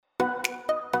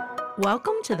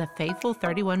Welcome to the Faithful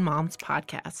 31 Moms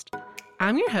podcast.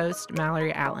 I'm your host,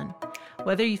 Mallory Allen.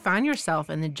 Whether you find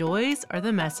yourself in the joys or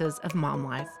the messes of mom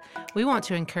life, we want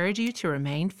to encourage you to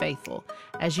remain faithful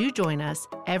as you join us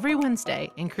every Wednesday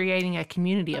in creating a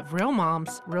community of real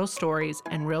moms, real stories,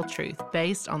 and real truth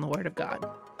based on the Word of God.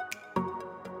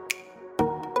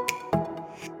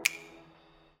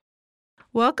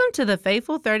 Welcome to the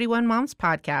Faithful 31 Moms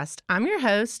podcast. I'm your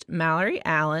host, Mallory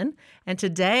Allen, and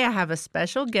today I have a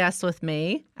special guest with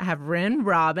me. I have Ren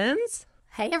Robbins.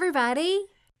 Hey, everybody.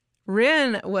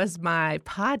 Ren was my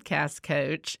podcast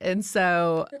coach, and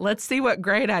so let's see what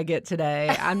grade I get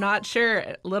today. I'm not sure,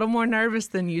 a little more nervous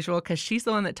than usual because she's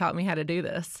the one that taught me how to do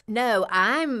this. No,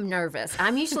 I'm nervous.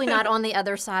 I'm usually not on the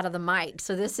other side of the mic,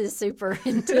 so this is super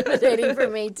intimidating for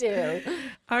me too.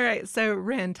 All right, so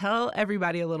Ren, tell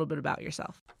everybody a little bit about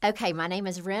yourself. Okay, my name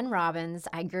is Ren Robbins.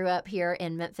 I grew up here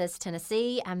in Memphis,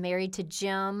 Tennessee. I'm married to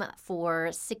Jim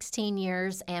for 16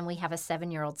 years, and we have a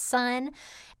 7-year-old son.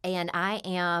 And I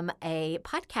am a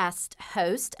podcast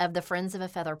host of the Friends of a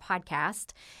Feather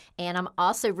podcast. And I'm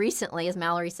also recently, as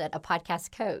Mallory said, a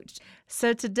podcast coach.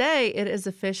 So today it is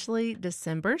officially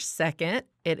December 2nd.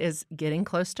 It is getting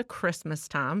close to Christmas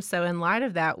time. So in light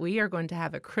of that, we are going to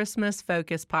have a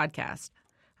Christmas-focused podcast.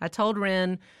 I told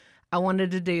Ren I wanted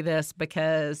to do this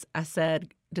because I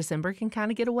said December can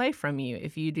kind of get away from you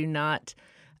if you do not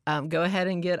go ahead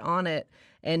and get on it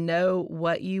and know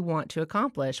what you want to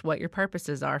accomplish, what your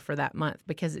purposes are for that month,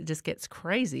 because it just gets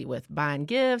crazy with buying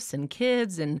gifts and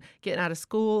kids and getting out of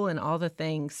school and all the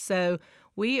things. So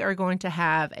we are going to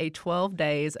have a 12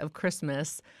 days of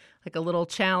Christmas, like a little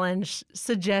challenge,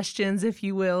 suggestions, if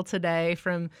you will, today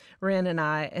from Ren and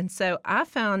I. And so I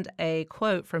found a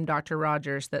quote from Dr.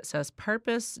 Rogers that says,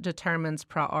 "Purpose determines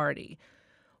priority."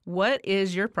 What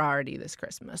is your priority this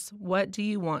Christmas? What do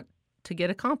you want to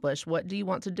get accomplished? What do you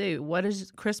want to do? What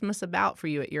is Christmas about for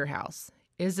you at your house?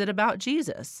 Is it about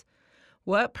Jesus?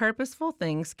 What purposeful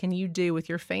things can you do with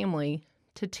your family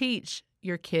to teach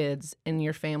your kids and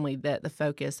your family that the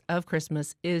focus of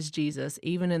Christmas is Jesus,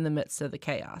 even in the midst of the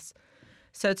chaos?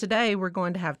 So today we're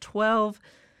going to have 12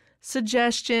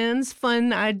 suggestions,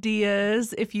 fun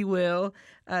ideas, if you will,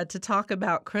 to talk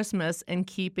about Christmas and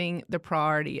keeping the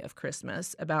priority of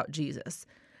Christmas about Jesus.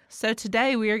 So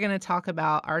today we are going to talk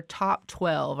about our top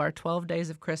 12, our 12 days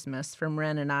of Christmas from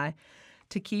Ren and I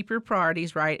to keep your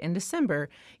priorities right in December.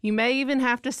 You may even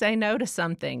have to say no to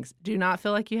some things. Do not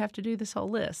feel like you have to do this whole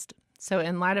list. So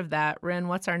in light of that, Ren,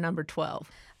 what's our number 12?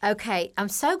 Okay, I'm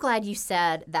so glad you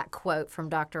said that quote from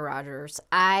Dr. Rogers.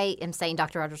 I am saying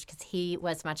Dr. Rogers because he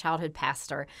was my childhood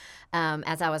pastor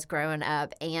as I was growing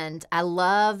up. And I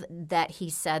love that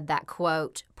he said that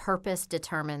quote, "Purpose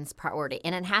determines priority."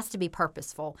 And it has to be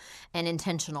purposeful and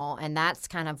intentional. And that's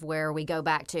kind of where we go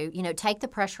back to, take the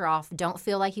pressure off. Don't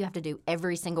feel like you have to do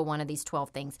every single one of these 12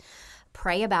 things.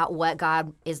 Pray about what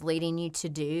God is leading you to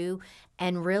do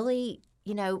and really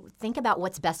think about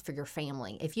what's best for your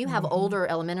family. If you have older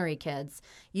elementary kids,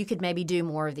 you could maybe do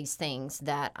more of these things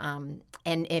that,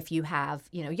 and if you have,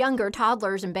 younger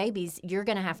toddlers and babies, you're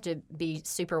going to have to be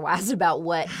super wise about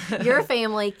what your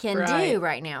family can do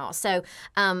right now. So,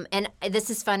 and this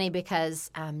is funny because,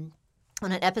 on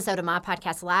an episode of my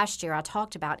podcast last year, I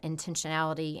talked about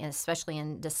intentionality, and especially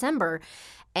in December.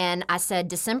 And I said,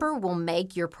 December will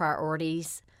make your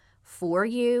priorities for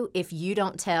you if you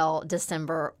don't tell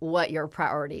December what your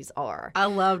priorities are. I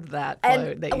loved that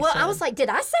quote that you said. I was like, did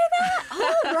I say that?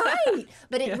 Oh, right.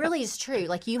 But it really is true.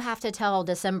 Like, you have to tell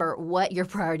December what your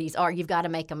priorities are. You've got to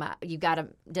make them up. You've got to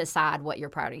decide what your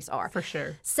priorities are. For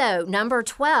sure. So number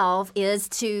 12 is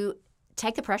to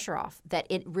take the pressure off, that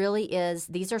it really is,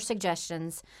 these are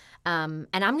suggestions. And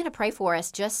I'm going to pray for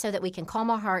us just so that we can calm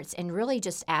our hearts and really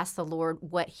just ask the Lord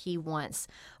what He wants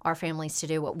our families to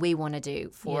do, what we want to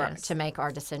do to make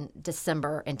our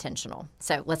December intentional.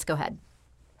 So let's go ahead.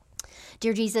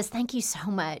 Dear Jesus, thank you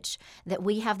so much that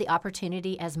we have the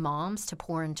opportunity as moms to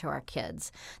pour into our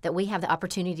kids, that we have the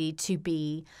opportunity to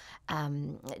be,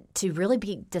 to really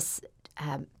be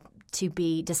to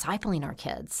be discipling our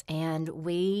kids. And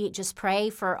we just pray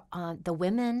for the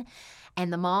women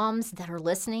and the moms that are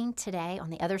listening today on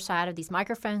the other side of these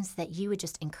microphones, that you would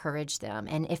just encourage them.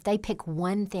 And if they pick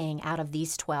one thing out of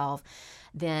these 12,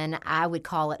 then I would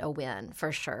call it a win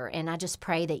for sure. And I just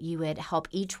pray that you would help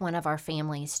each one of our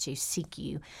families to seek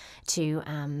you, to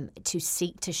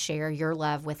seek to share your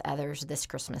love with others this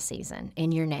Christmas season.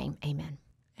 In your name, amen.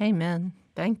 Amen.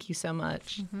 Thank you so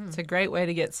much. Mm-hmm. It's a great way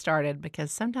to get started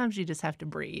because sometimes you just have to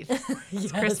breathe.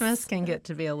 Yes. Christmas can get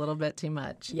to be a little bit too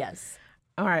much. Yes.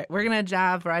 All right. We're going to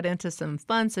dive right into some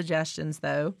fun suggestions,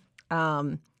 though.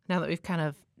 Now that we've kind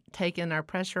of taken our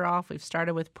pressure off. We've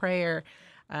started with prayer.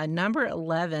 Number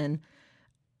 11,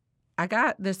 I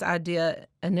got this idea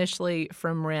initially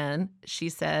from Ren. She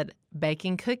said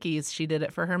baking cookies. She did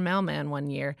it for her mailman one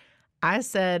year. I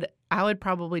said I would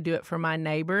probably do it for my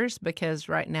neighbors because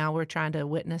right now we're trying to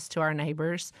witness to our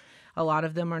neighbors. A lot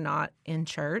of them are not in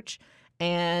church.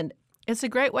 And it's a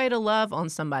great way to love on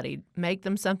somebody. Make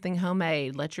them something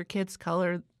homemade. Let your kids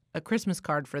color a Christmas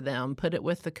card for them. Put it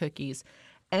with the cookies.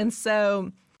 And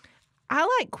so I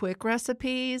like quick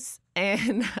recipes,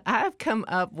 and I've come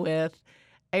up with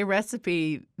a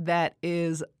recipe that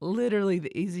is literally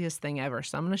the easiest thing ever.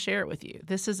 So I'm going to share it with you.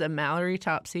 This is a Mallory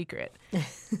top secret.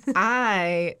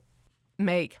 I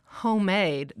make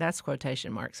homemade, that's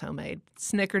quotation marks, homemade,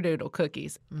 snickerdoodle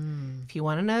cookies. If you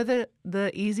want to know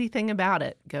the easy thing about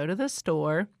it, go to the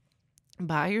store,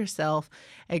 buy yourself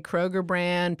a Kroger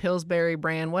brand, Pillsbury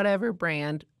brand, whatever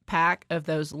brand, pack of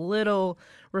those little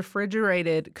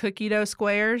refrigerated cookie dough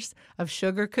squares of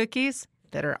sugar cookies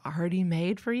that are already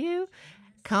made for you.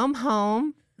 Come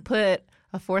home, put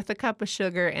a fourth a cup of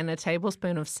sugar and a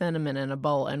tablespoon of cinnamon in a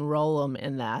bowl and roll them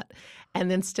in that. And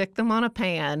then stick them on a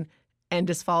pan and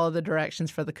just follow the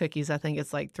directions for the cookies. I think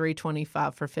it's like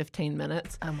 325 for 15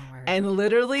 minutes. Oh, my word. And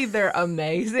literally, they're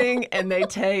amazing, and they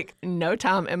take no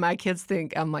time. And my kids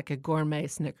think I'm like a gourmet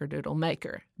snickerdoodle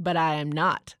maker, but I am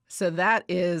not. So that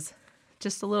is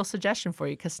just a little suggestion for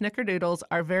you, because snickerdoodles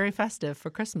are very festive for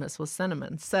Christmas with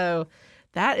cinnamon. So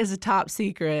that is a top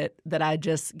secret that I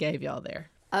just gave y'all there.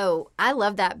 Oh, I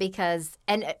love that because,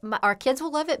 and our kids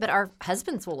will love it, but our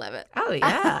husbands will love it. Oh,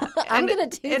 yeah. I'm going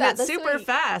to do that. And it's this super week.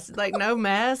 fast. Like, no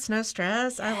mess, no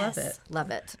stress. I love it. Love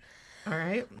it. All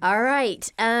right. All right.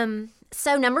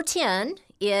 So number 10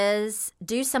 is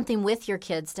do something with your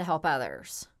kids to help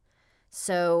others.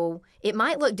 So it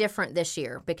might look different this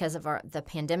year because of the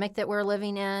pandemic that we're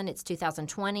living in. It's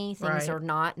 2020. Things Right. are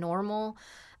not normal.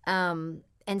 And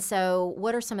so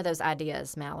what are some of those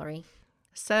ideas, Mallory?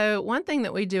 So one thing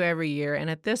that we do every year, and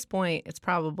at this point it's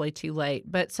probably too late,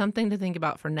 but something to think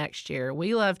about for next year,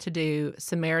 we love to do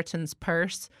Samaritan's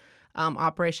Purse,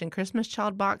 Operation Christmas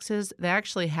Child boxes. They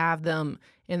actually have them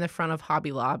in the front of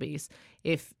Hobby Lobbies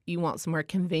if you want somewhere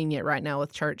convenient right now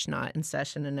with church not in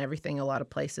session and everything, a lot of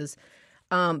places.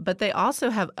 But they also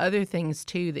have other things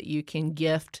too that you can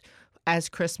gift as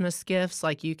Christmas gifts,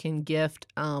 like you can gift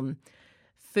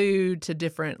food to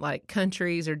different like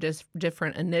countries or just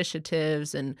different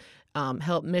initiatives and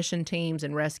help mission teams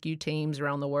and rescue teams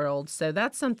around the world. So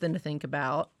that's something to think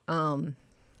about.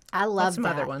 I love some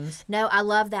that. other ones. No, I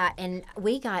love that. And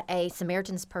we got a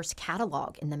Samaritan's Purse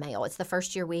catalog in the mail. It's the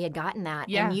first year we had gotten that.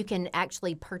 Yeah. And you can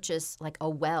actually purchase like a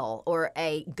well or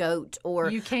a goat or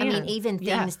You can. I mean even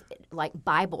Yeah. things like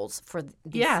Bibles for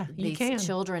You these can.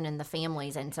 children and the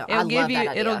families. And so I It'll love give you that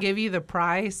idea. it'll give you the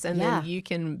price, and Yeah. then you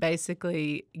can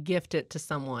basically gift it to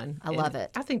someone. I love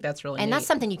it. I think that's really And neat. that's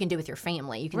something you can do with your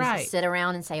family. You can Right. sit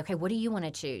around and say, okay, what do you want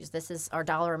to choose? This is our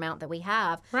dollar amount that we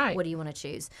have. Right. What do you want to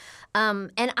choose?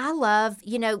 And I love,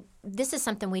 this is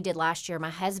something we did last year.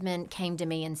 My husband came to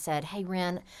me and said, hey,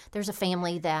 Ren, there's a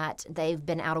family that they've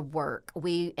been out of work.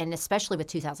 And especially with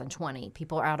 2020,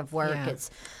 people are out of work. Yeah.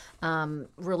 It's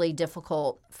really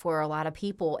difficult for a lot of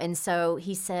people. And so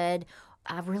he said,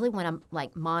 I really want to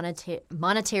like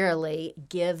monetarily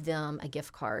give them a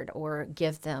gift card or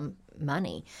give them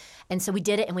money. And so we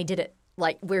did it, and we did it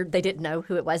like where they didn't know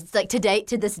who it was. It's like to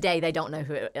this day, they don't know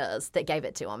who it is that gave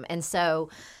it to them. And so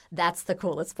that's the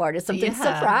coolest part, is something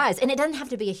Yeah. surprise. And it doesn't have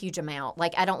to be a huge amount.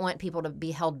 Like I don't want people to be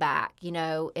held back,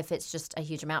 if it's just a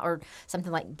huge amount, or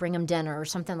something like bring them dinner or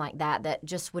something like that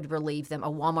just would relieve them. A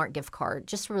Walmart gift card,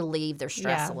 just relieve their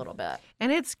stress Yeah. a little bit.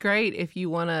 And it's great if you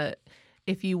want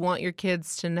your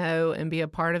kids to know and be a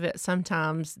part of it.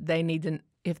 Sometimes they need to,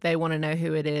 if they want to know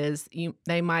who it is, you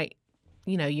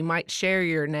might share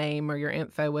your name or your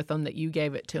info with them that you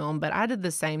gave it to them. But I did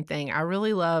the same thing. I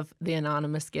really love the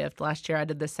anonymous gift. Last year I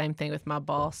did the same thing with my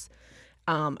boss.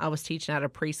 I was teaching at a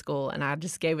preschool, and I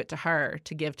just gave it to her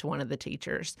to give to one of the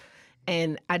teachers.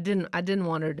 And I didn't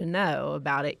want her to know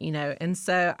about it, And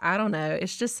so I don't know.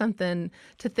 It's just something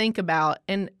to think about.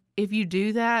 And if you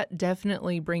do that,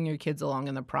 definitely bring your kids along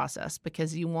in the process,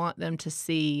 because you want them to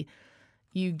see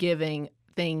you giving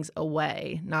things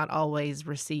away, not always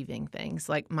receiving things.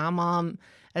 Like my mom,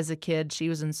 as a kid, she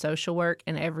was in social work,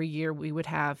 and every year we would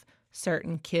have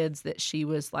certain kids that she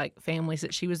was like families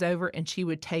that she was over, and she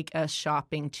would take us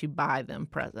shopping to buy them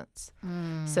presents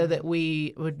so that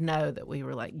we would know that we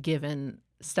were like giving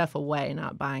stuff away,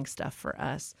 not buying stuff for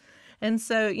us. And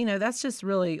so, that's just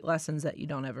really lessons that you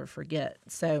don't ever forget.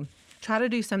 So try to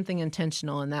do something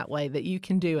intentional in that way that you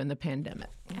can do in the pandemic.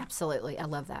 Absolutely. I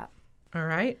love that. All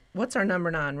right. What's our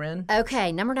number 9, Ren?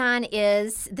 Okay, number 9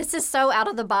 is, this is so out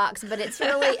of the box, but it's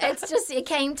really, it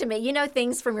came to me. You know,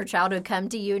 things from your childhood come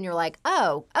to you and you're like,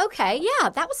 oh, okay, yeah,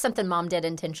 that was something Mom did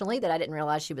intentionally that I didn't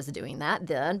realize she was doing that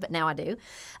then, but now I do.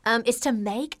 Is to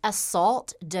make a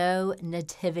salt dough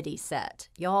nativity set.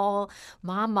 Y'all,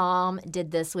 my mom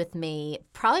did this with me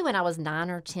probably when I was 9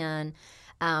 or 10.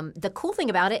 The cool thing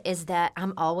about it is that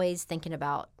I'm always thinking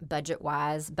about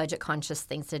budget-wise, budget-conscious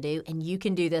things to do, and you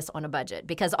can do this on a budget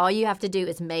because all you have to do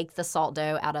is make the salt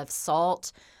dough out of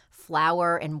salt,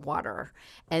 flour, and water.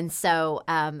 And so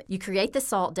you create the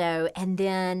salt dough, and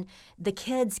then the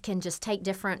kids can just take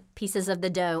different pieces of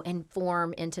the dough and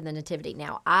form into the nativity.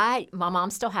 Now, my mom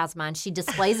still has mine. She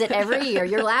displays it every year.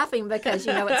 You're laughing because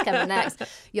you know what's coming next.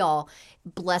 Y'all,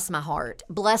 bless my heart.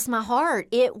 Bless my heart.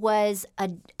 It was a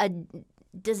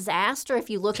disaster if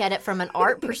you look at it from an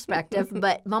art perspective,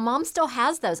 but my mom still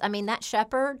has those. I mean, that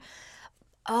shepherd,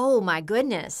 oh my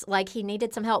goodness, like he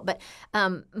needed some help. But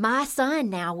my son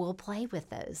now will play with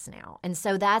those now. And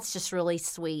so that's just really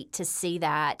sweet to see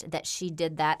that she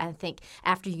did that. I think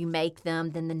after you make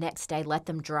them, then the next day let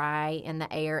them dry in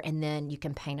the air, and then you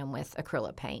can paint them with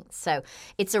acrylic paint. So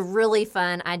it's a really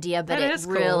fun idea, but it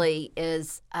really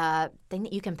is a thing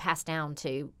that you can pass down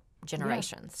to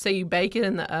generations. Yeah. So you bake it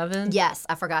in the oven? Yes,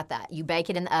 I forgot that. You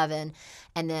bake it in the oven,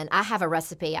 and then I have a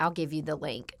recipe. I'll give you the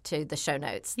link to the show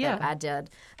notes that I did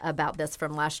about this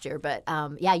from last year. But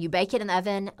you bake it in the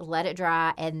oven, let it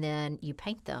dry, and then you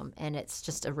paint them, and it's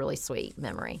just a really sweet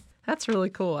memory. That's really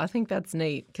cool. I think that's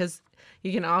neat because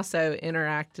you can also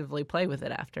interactively play with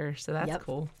it after, so that's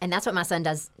cool. And that's what my son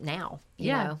does now.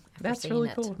 You know, that's really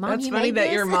cool. Mom, that's funny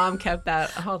that your mom kept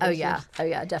that. Oh, yeah,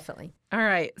 definitely. All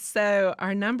right, so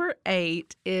our number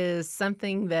 8 is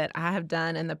something that I have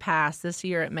done in the past. This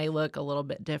year it may look a little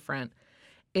bit different,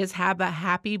 is have a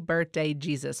happy birthday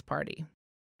Jesus party.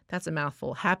 That's a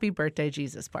mouthful. Happy birthday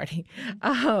Jesus party.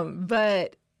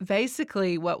 But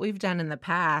basically what we've done in the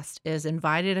past is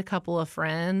invited a couple of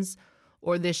friends,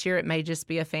 or this year it may just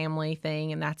be a family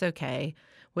thing, and that's okay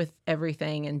with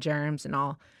everything and germs and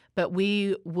all. But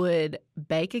we would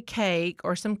bake a cake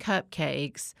or some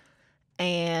cupcakes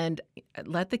and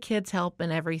let the kids help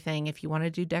and everything. If you want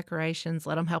to do decorations,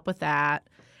 let them help with that.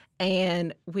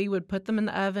 And we would put them in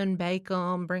the oven, bake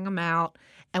them, bring them out,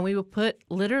 and we would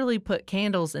literally put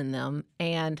candles in them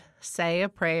and say a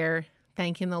prayer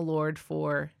thanking the Lord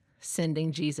for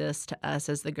sending Jesus to us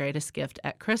as the greatest gift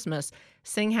at Christmas,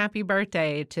 sing happy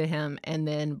birthday to him, and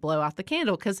then blow out the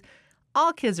candle, because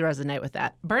all kids resonate with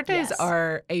that. Birthdays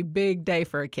are a big day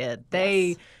for a kid.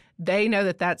 They know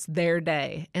that that's their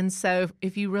day. And so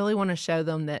if you really want to show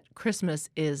them that Christmas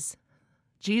is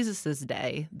Jesus's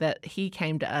day, that he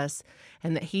came to us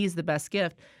and that he's the best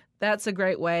gift, that's a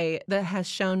great way that has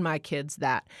shown my kids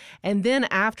that. And then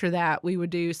after that, we would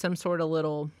do some sort of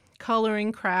little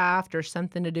coloring craft or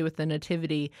something to do with the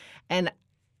nativity, and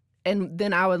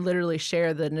then I would literally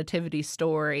share the nativity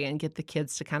story and get the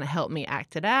kids to kind of help me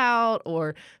act it out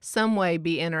or some way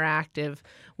be interactive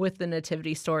with the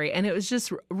nativity story. And it was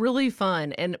just really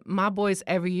fun. And my boys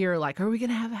every year are like, are we going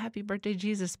to have a happy birthday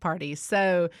Jesus party?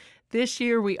 So this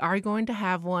year we are going to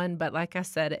have one, but like I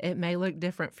said, it may look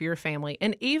different for your family.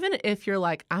 And even if you're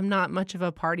like, I'm not much of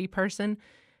a party person,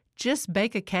 just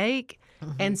bake a cake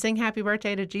and sing happy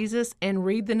birthday to Jesus and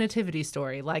read the nativity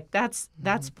story. Like that's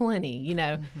plenty, you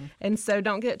know. And so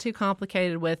don't get too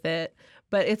complicated with it,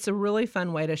 but it's a really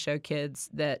fun way to show kids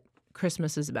that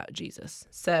Christmas is about Jesus.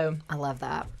 So I love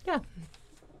that. Yeah.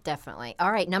 Definitely.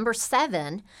 All right, number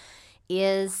 7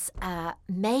 is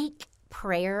make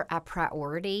prayer a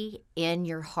priority in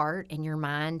your heart and your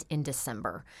mind in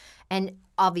December. And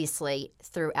obviously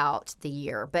throughout the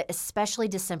year, but especially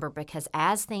December, because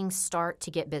as things start to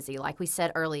get busy, like we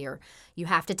said earlier, you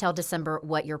have to tell December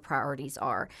what your priorities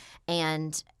are.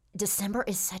 And December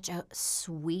is such a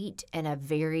sweet and a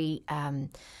very, a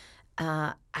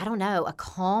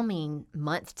calming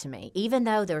month to me, even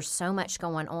though there's so much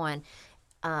going on.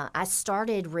 I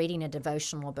started reading a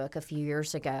devotional book a few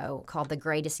years ago called The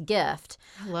Greatest Gift.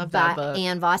 I love that book.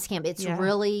 Ann Voskamp. It's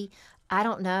really, I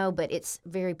don't know, but it's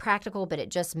very practical, but it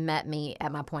just met me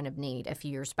at my point of need a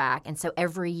few years back. And so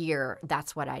every year,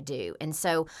 that's what I do. And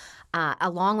so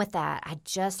along with that, I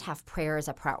just have prayer as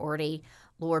a priority.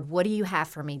 Lord, what do you have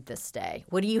for me this day?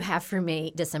 What do you have for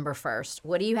me December 1st?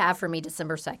 What do you have for me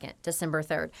December 2nd, December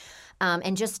 3rd?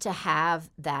 And just to have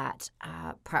that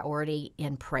priority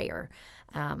in prayer.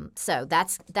 So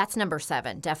that's number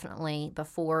 7, definitely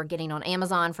before getting on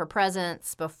Amazon for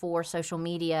presents, before social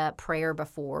media, prayer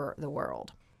before the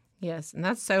world. Yes, and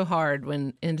that's so hard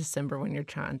when in December when you're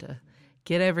trying to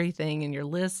get everything and your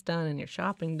list done and your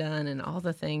shopping done and all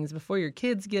the things before your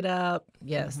kids get up.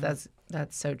 Yes, that's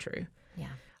so true. Yeah.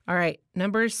 All right,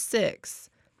 number 6.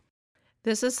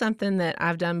 This is something that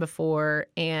I've done before,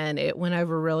 and it went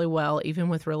over really well, even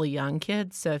with really young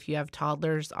kids. So if you have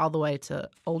toddlers all the way to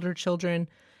older children,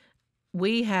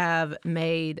 we have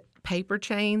made paper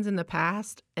chains in the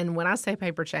past. And when I say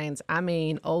paper chains, I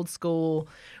mean old school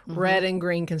red and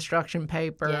green construction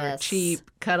paper, Yes. cheap,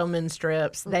 cut them in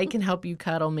strips. They can help you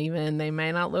cut them even. They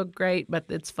may not look great, but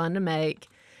it's fun to make.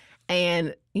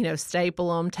 And,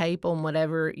 staple them, tape them,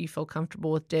 whatever you feel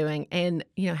comfortable with doing. And,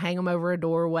 hang them over a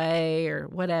doorway or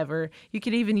whatever. You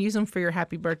could even use them for your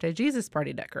Happy Birthday Jesus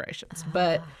Party decorations.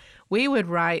 But we would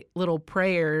write little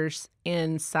prayers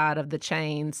inside of the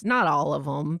chains, not all of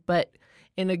them, but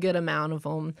in a good amount of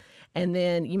them. And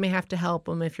then you may have to help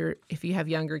them if you have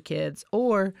younger kids.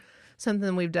 Or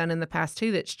something we've done in the past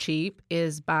too that's cheap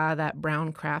is buy that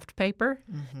brown craft paper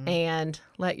and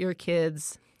let your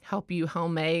kids help you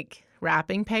home make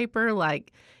wrapping paper,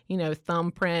 like,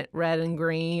 thumbprint red and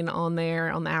green on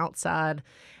there on the outside.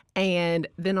 And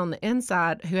then on the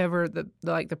inside, whoever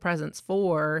the present's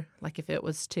for, like if it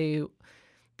was to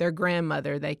their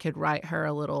grandmother, they could write her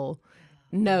a little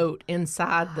note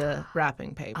inside the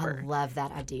wrapping paper. I love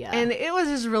that idea. And it was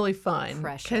just really fun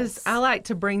Precious. because I like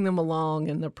to bring them along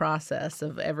in the process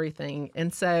of everything.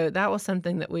 And so that was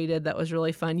something that we did that was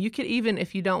really fun. You could even,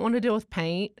 if you don't want to deal with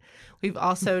paint, we've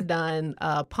also done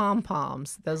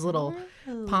pom-poms, those little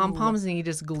pom-poms, and you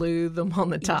just glue them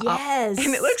on the top. Yes.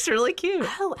 And it looks really cute.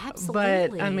 Oh,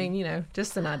 absolutely. But, I mean,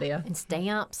 just an idea. And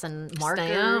stamps and markers.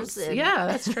 Stamps. And Yeah,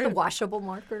 that's true. washable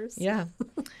markers. Yeah.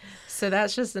 So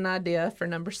that's just an idea for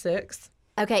number 6.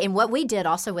 Okay, and what we did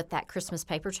also with that Christmas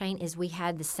paper chain is we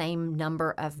had the same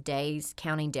number of days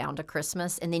counting down to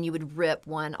Christmas, and then you would rip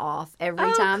one off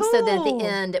every time. So that at the cool.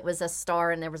 end, it was a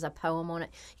star and there was a poem on it.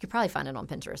 You could probably find it on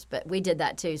Pinterest, but we did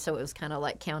that too. So it was kind of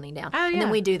like counting down. Oh, And yeah. then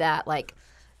we do that like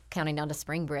counting down to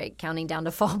spring break, counting down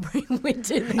to fall break. We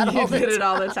do that all the time. You did it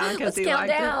all the time because Let's you count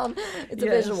liked down. It's a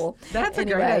Yes. visual. That's a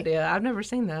great Anyway. idea. I've never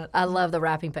seen that. I love the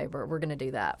wrapping paper. We're going to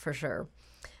do that for sure.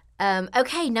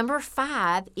 Okay, number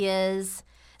 5 is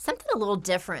something a little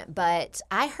different, but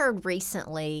I heard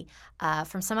recently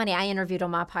from somebody I interviewed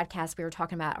on my podcast. We were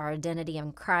talking about our identity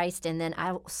in Christ, and then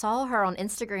I saw her on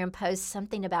Instagram post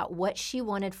something about what she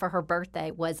wanted for her birthday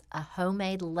was a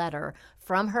homemade letter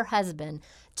from her husband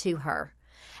to her.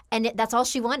 And that's all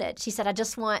she wanted. She said,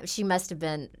 she must have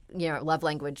been, love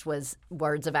language was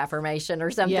words of affirmation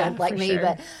or something Yeah, like for me.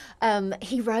 sure. But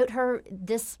he wrote her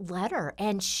this letter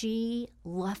and she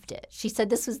loved it. She said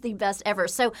this was the best ever.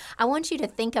 So I want you to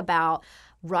think about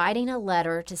writing a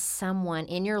letter to someone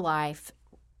in your life,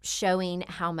 showing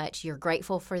how much you're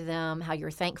grateful for them, how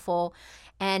you're thankful.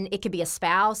 And it could be a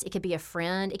spouse, it could be a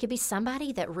friend, it could be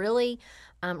somebody that really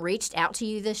reached out to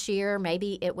you this year.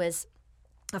 Maybe it was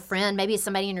a friend, maybe it's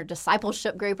somebody in your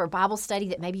discipleship group or Bible study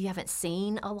that maybe you haven't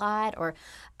seen a lot, or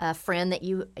a friend that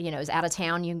you is out of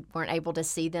town, you weren't able to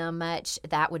see them much.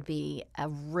 That would be a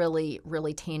really,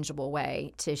 really tangible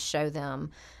way to show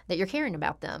them that you're caring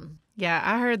about them. Yeah,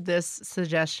 I heard this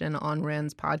suggestion on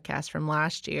Ren's podcast from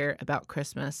last year about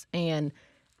Christmas, and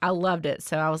I loved it.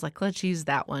 So I was like, let's use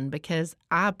that one, because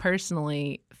I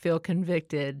personally feel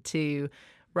convicted to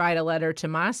write a letter to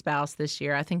my spouse this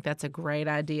year. I think that's a great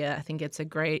idea. I think it's a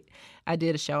great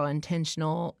idea to show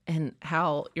intentional and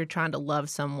how you're trying to love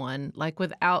someone, like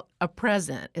without a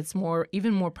present. It's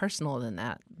even more personal than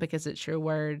that because it's your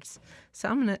words. So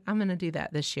I'm gonna do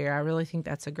that this year. I really think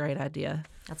that's a great idea.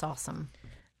 That's awesome.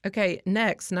 Okay,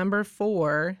 next, number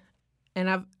 4,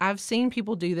 and I've seen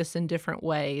people do this in different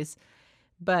ways,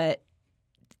 but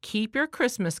keep your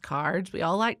Christmas cards. We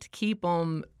all like to keep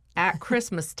them at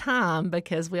Christmas time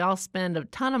because we all spend a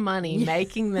ton of money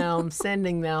making them,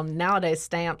 sending them. Nowadays,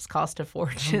 stamps cost a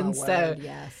fortune. So,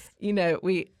 yes.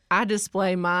 I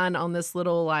display mine on this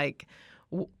little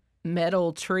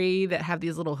metal tree that have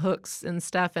these little hooks and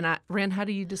stuff. And Ren, how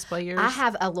do you display yours? I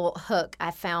have a little hook.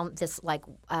 I found this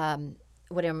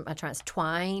what am I trying? It's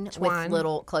twine with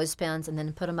little clothespins, and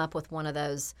then put them up with one of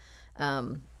those.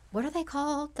 What are they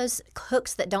called? Those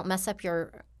hooks that don't mess up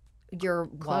your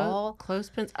wall.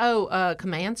 Clothespins.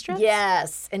 Command strips?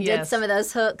 Yes, and did Yes. some of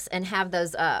those hooks and have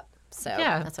those up. So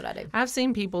Yeah. that's what I do. I've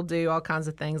seen people do all kinds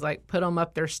of things, like put them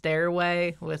up their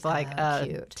stairway with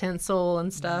cute. tinsel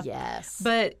and stuff. Yes.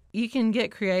 But you can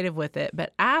get creative with it.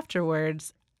 But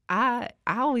afterwards, I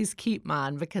always keep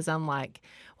mine because I'm like,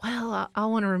 well, I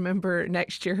want to remember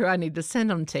next year who I need to send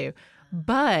them to.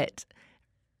 But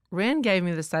Ren gave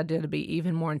me this idea to be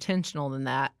even more intentional than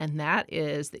that, and that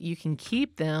is that you can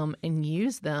keep them and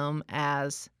use them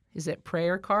as is it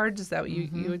prayer cards? Is that what you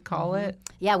would call it?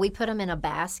 Yeah, we put them in a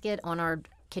basket on our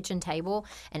kitchen table,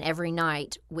 and every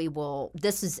night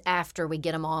this is after we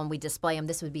get them on, we display them.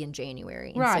 This would be in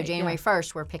January. And so January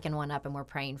 1st, we're picking one up and we're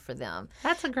praying for them.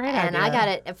 That's a great idea. And I got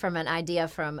it from an idea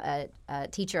from a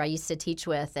teacher I used to teach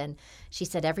with, and she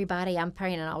said, everybody, I'm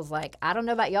praying. And I was like, I don't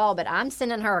know about y'all, but I'm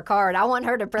sending her a card. I want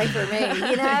her to pray for me,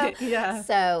 Yeah.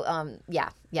 So, yeah,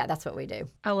 that's what we do.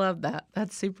 I love that.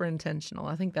 That's super intentional.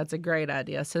 I think that's a great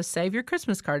idea. So save your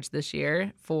Christmas cards this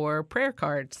year for prayer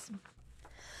cards.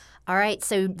 All right,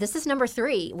 so this is number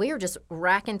 3. We are just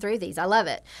racking through these. I love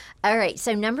it. All right,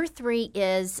 so number 3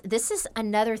 this is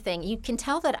another thing. You can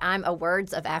tell that I'm a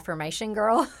words of affirmation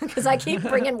girl because I keep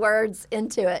bringing words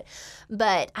into it.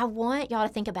 But I want y'all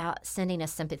to think about sending a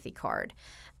sympathy card.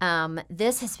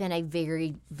 This has been a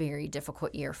very, very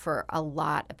difficult year for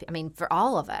for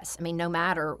all of us. No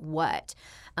matter what,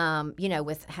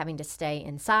 with having to stay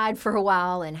inside for a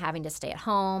while and having to stay at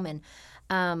home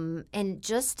and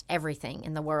just everything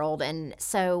in the world. And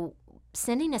so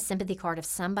sending a sympathy card of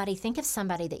somebody, think of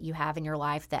somebody that you have in your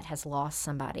life that has lost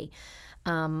somebody.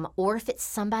 Or if it's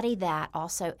somebody that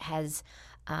also has,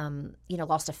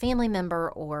 lost a family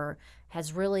member or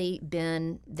has really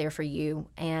been there for you.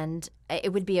 And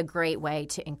it would be a great way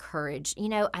to encourage.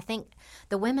 I think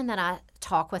the women that I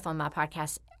talk with on my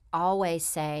podcast always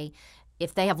say,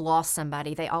 if they have lost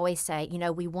somebody, they always say,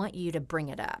 we want you to bring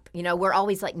it up. We're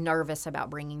always nervous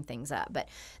about bringing things up, but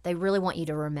they really want you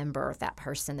to remember that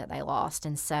person that they lost.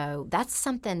 And so that's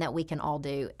something that we can all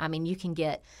do. You can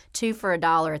get 2 for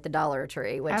 $1 at the Dollar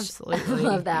Tree, which absolutely. I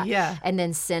love that. Yeah. And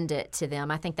then send it to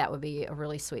them. I think that would be a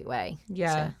really sweet way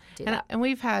to do that. And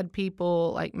we've had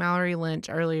people like Mallory Lynch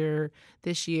earlier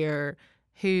this year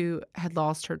who had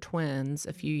lost her twins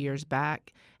a few years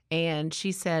back. And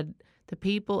she said, the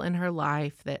people in her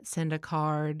life that send a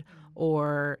card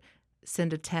or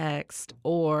send a text,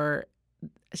 or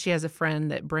she has a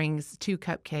friend that brings 2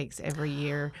 cupcakes every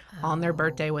year on their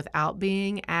birthday without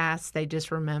being asked. They just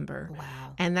remember.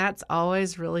 Wow. And that's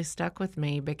always really stuck with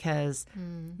me because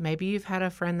maybe you've had a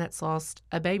friend that's lost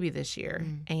a baby this year.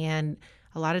 And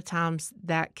a lot of times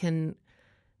that can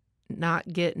not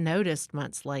get noticed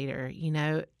months later,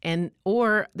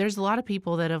 or there's a lot of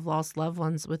people that have lost loved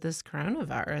ones with this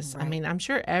coronavirus. Right. I'm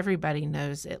sure everybody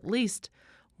knows at least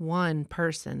one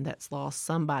person that's lost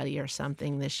somebody or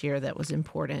something this year that was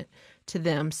important to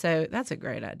them. So that's a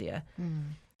great idea.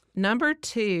 Number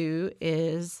 2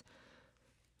 is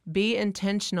be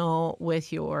intentional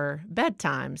with your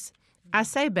bedtimes. I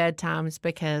say bedtimes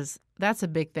because that's a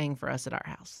big thing for us at our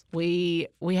house. We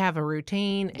have a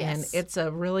routine, and it's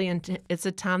a really it's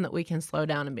a time that we can slow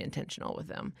down and be intentional with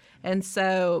them. And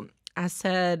so I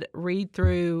said, read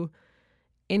through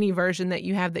any version that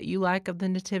you have that you like of the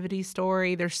nativity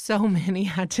story. There's so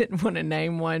many. I didn't want to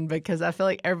name one because I feel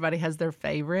like everybody has their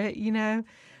favorite,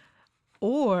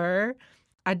 Or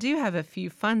I do have a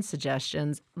few fun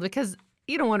suggestions because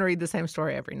you don't want to read the same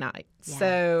story every night. Yeah.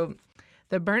 So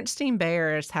the Bernstein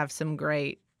Bears have some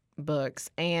great books,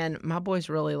 and my boys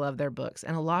really love their books.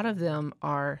 And a lot of them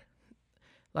are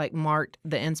marked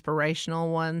the inspirational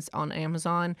ones on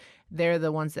Amazon. They're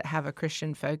the ones that have a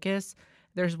Christian focus.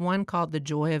 There's one called The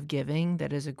Joy of Giving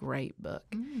that is a great book.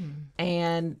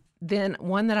 And then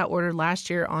one that I ordered last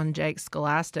year on Jake's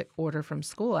Scholastic order from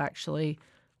school actually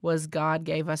was God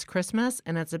Gave Us Christmas,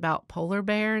 and it's about polar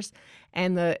bears.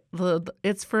 And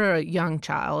it's for a young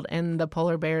child, and the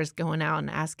polar bears going out and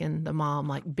asking the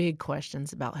mom big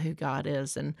questions about who God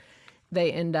is, and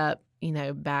they end up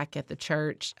back at the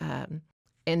church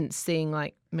and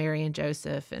seeing Mary and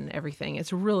Joseph and everything.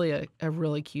 It's really a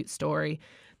really cute story.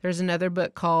 There's another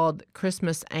book called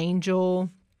Christmas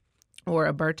Angel, or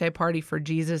A Birthday Party for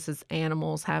Jesus. It's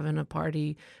animals having a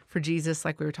party for Jesus,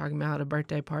 like we were talking about, a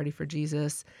birthday party for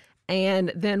Jesus.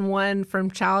 And then one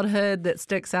from childhood that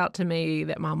sticks out to me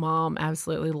that my mom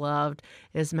absolutely loved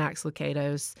is Max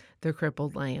Lucado's The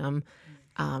Crippled Lamb.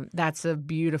 That's a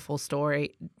beautiful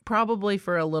story, probably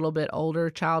for a little bit older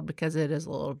child because it is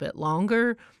a little bit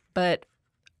longer, but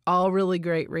all really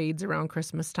great reads around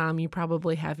Christmas time. You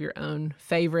probably have your own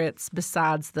favorites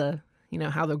besides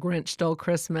How the Grinch Stole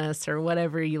Christmas or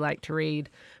whatever you like to read.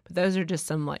 But those are just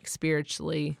some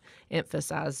spiritually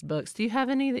emphasized books. Do you have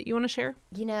any that you want to share?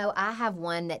 I have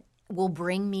one that will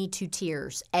bring me to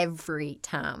tears every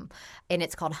time. And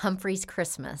it's called Humphrey's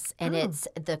Christmas. And it's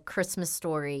the Christmas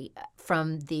story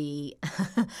from the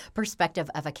perspective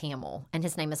of a camel. And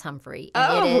his name is Humphrey.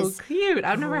 And it is cute.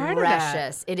 I've never heard of that.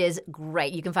 Precious. It is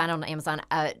great. You can find it on Amazon.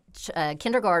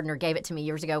 Kindergartner gave it to me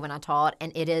years ago when I taught,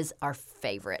 and it is our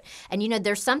favorite. And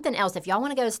there's something else. If y'all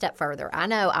want to go a step further, I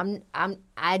know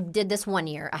I did this one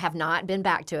year. I have not been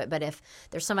back to it, but if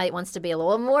there's somebody that wants to be a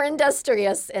little more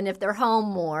industrious and if they're home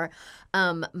more,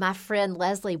 my friend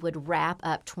Leslie would wrap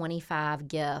up 25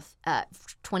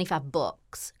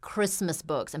 books, Christmas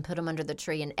books, and put them under the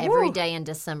tree, and every day in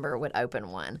December would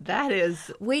open one. That is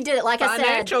we did it, like I said.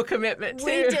 Financial commitment, too.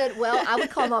 We did. Well, I would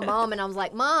call my mom, and I was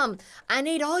like, Mom, I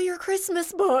need all your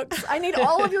Christmas books. I need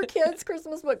all of your kids'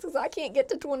 Christmas books because I can't get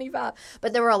to 25.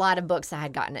 But there were a lot of books I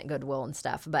had gotten at Goodwill and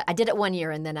stuff. But I did it one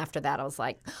year, and then after that, I was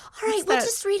like, all right, we'll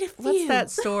just read a few. What's that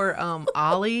store,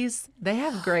 Ollie's? They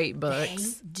have great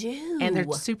books. They do. And they're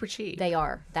super cheap. They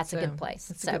are. That's a good place.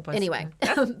 That's a good place. Anyway.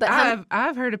 But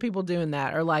I've heard of people doing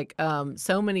that, or like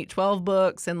so many 12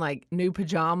 books and like new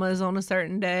pajamas on a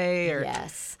certain day. Or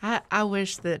yes. I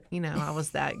wish that, I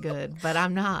was that good, but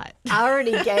I'm not. I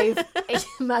already gave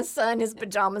my son his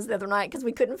pajamas the other night because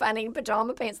we couldn't find any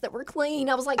pajama pants that were clean.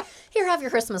 I was like, here, have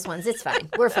your Christmas ones. It's fine.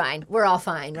 We're fine. We're all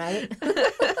fine, right?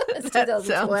 It's 2020.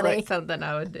 Sounds like something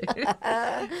I would do.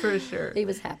 For sure. He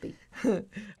was happy. All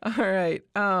right.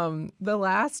 The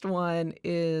last one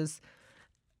is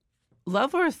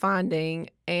Love Worth Finding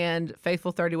and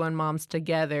Faithful 31 Moms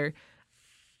Together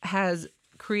has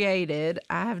created,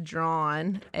 I have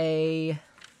drawn a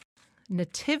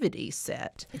nativity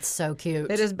set. It's so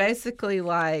cute. It is basically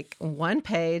like one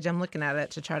page. I'm looking at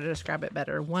it to try to describe it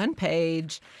better. One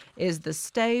page is the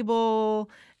stable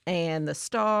and the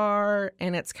star,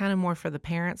 and it's kind of more for the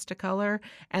parents to color.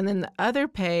 And then the other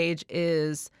page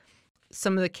is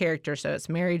some of the characters. So it's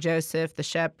Mary, Joseph, the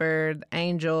shepherd, the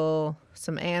angel,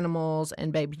 some animals,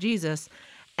 and baby Jesus.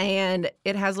 And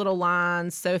it has little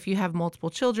lines. So if you have multiple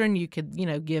children, you could,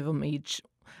 give them each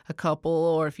a couple.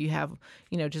 Or if you have,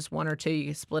 just one or two, you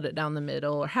can split it down the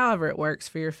middle, or however it works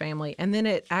for your family. And then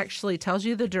it actually tells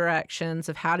you the directions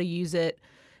of how to use it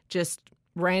just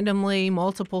randomly,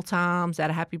 multiple times at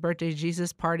a Happy Birthday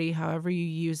Jesus party, however you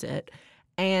use it.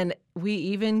 And we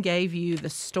even gave you the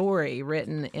story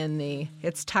written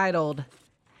it's titled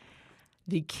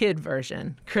the kid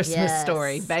version, Christmas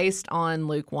Story, based on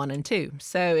Luke 1 and 2.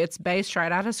 So it's based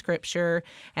right out of Scripture,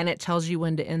 and it tells you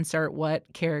when to insert what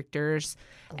characters.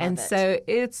 So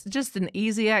it's just an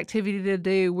easy activity to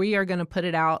do. We are going to put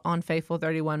it out on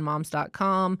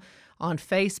faithful31moms.com, on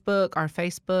Facebook, our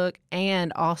Facebook,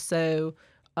 and also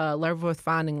Love Worth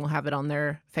Finding will have it on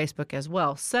their Facebook as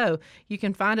well. So you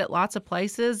can find it lots of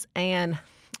places. And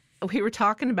we were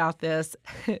talking about this.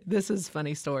 This is a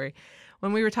funny story.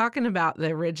 When we were talking about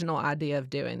the original idea of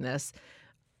doing this,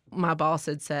 my boss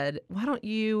had said, why don't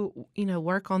you,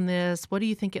 work on this? What do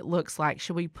you think it looks like?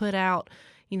 Should we put out,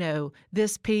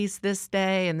 this piece this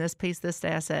day and this piece this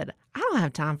day? I said, I don't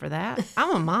have time for that.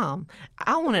 I'm a mom.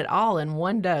 I want it all in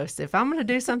one dose. If I'm going to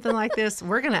do something like this,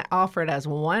 we're going to offer it as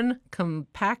one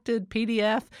compacted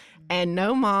PDF, and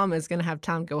no mom is going to have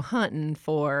time to go hunting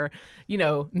for,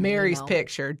 Mary's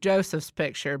picture, Joseph's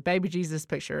picture, baby Jesus'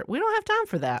 picture. We don't have time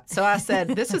for that. So I said,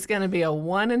 this is going to be a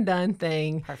one and done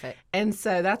thing. Perfect. And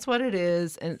so that's what it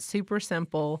is. And it's super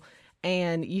simple.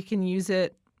 And you can use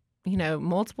it,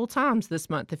 multiple times this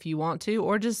month if you want to,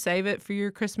 or just save it for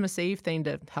your Christmas Eve thing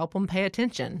to help them pay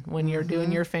attention when you're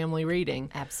doing your family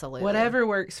reading. Absolutely. Whatever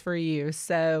works for you.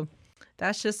 So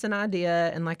that's just an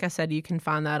idea. And like I said, you can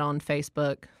find that on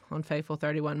Facebook, on Faithful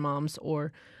 31 Moms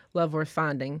or Love Worth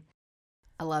Finding.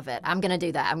 I love it. I'm going to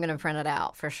do that. I'm going to print it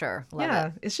out for sure. Love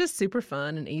it. It's just super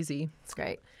fun and easy. It's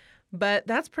great. But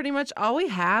that's pretty much all we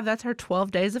have. That's our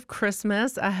 12 days of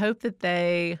Christmas. I hope that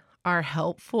they are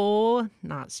helpful,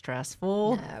 not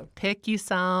stressful. No. Pick you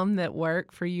some that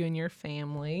work for you and your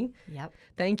family. Yep.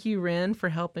 Thank you, Ren, for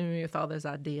helping me with all those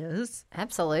ideas.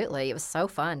 Absolutely. It was so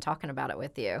fun talking about it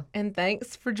with you. And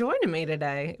thanks for joining me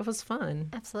today. It was fun.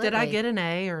 Absolutely. Did I get an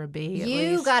A or a B at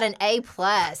You least? got an A+,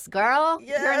 girl.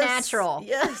 Yes. You're a natural.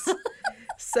 Yes.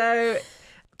 So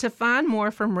to find more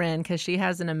from Ren, because she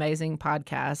has an amazing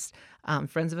podcast,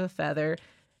 Friends of a Feather,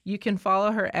 you can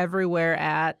follow her everywhere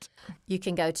at... You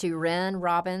can go to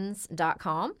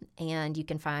renrobbins.com, and you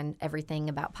can find everything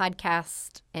about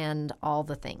podcast and all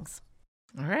the things.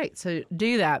 All right. So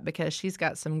do that, because she's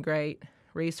got some great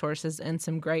resources and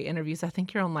some great interviews. I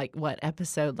think you're on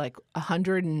episode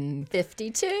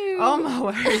 152. Oh my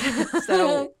word.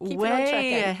 So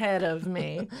way ahead of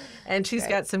me. And she's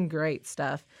got some great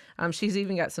stuff. She's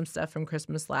even got some stuff from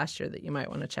Christmas last year that you might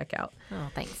want to check out. Oh,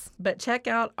 thanks. But check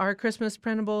out our Christmas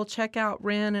printable, check out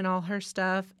Ren and all her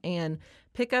stuff, and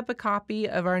pick up a copy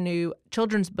of our new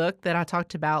children's book that I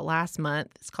talked about last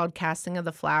month. It's called Casting of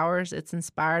the Flowers. It's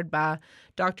inspired by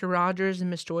Dr. Rogers and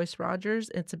Miss Joyce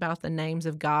Rogers. It's about the names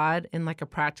of God in a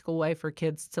practical way for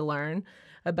kids to learn.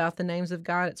 about the names of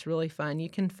God. It's really fun. You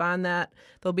can find that.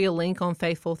 There'll be a link on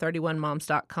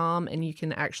faithful31moms.com, and you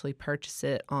can actually purchase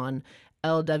it on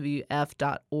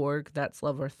lwf.org. That's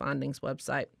Love Worth Finding's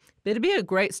website. But it'd be a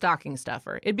great stocking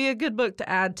stuffer. It'd be a good book to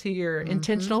add to your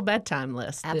intentional bedtime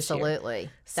list this year.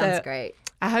 Absolutely. Sounds great.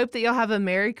 I hope that you'll have a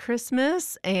Merry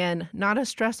Christmas, and not a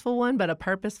stressful one, but a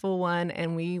purposeful one,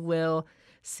 and we will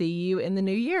see you in the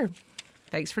new year.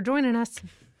 Thanks for joining us.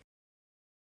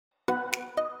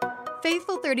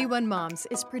 Faithful 31 Moms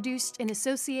is produced in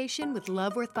association with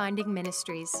Love Worth Finding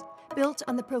Ministries, built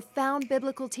on the profound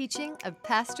biblical teaching of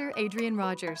Pastor Adrian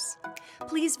Rogers.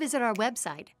 Please visit our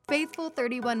website,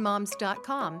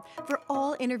 faithful31moms.com, for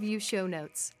all interview show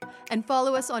notes. And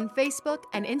follow us on Facebook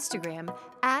and Instagram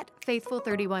at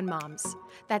Faithful31Moms.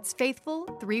 That's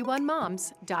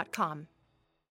faithful31moms.com.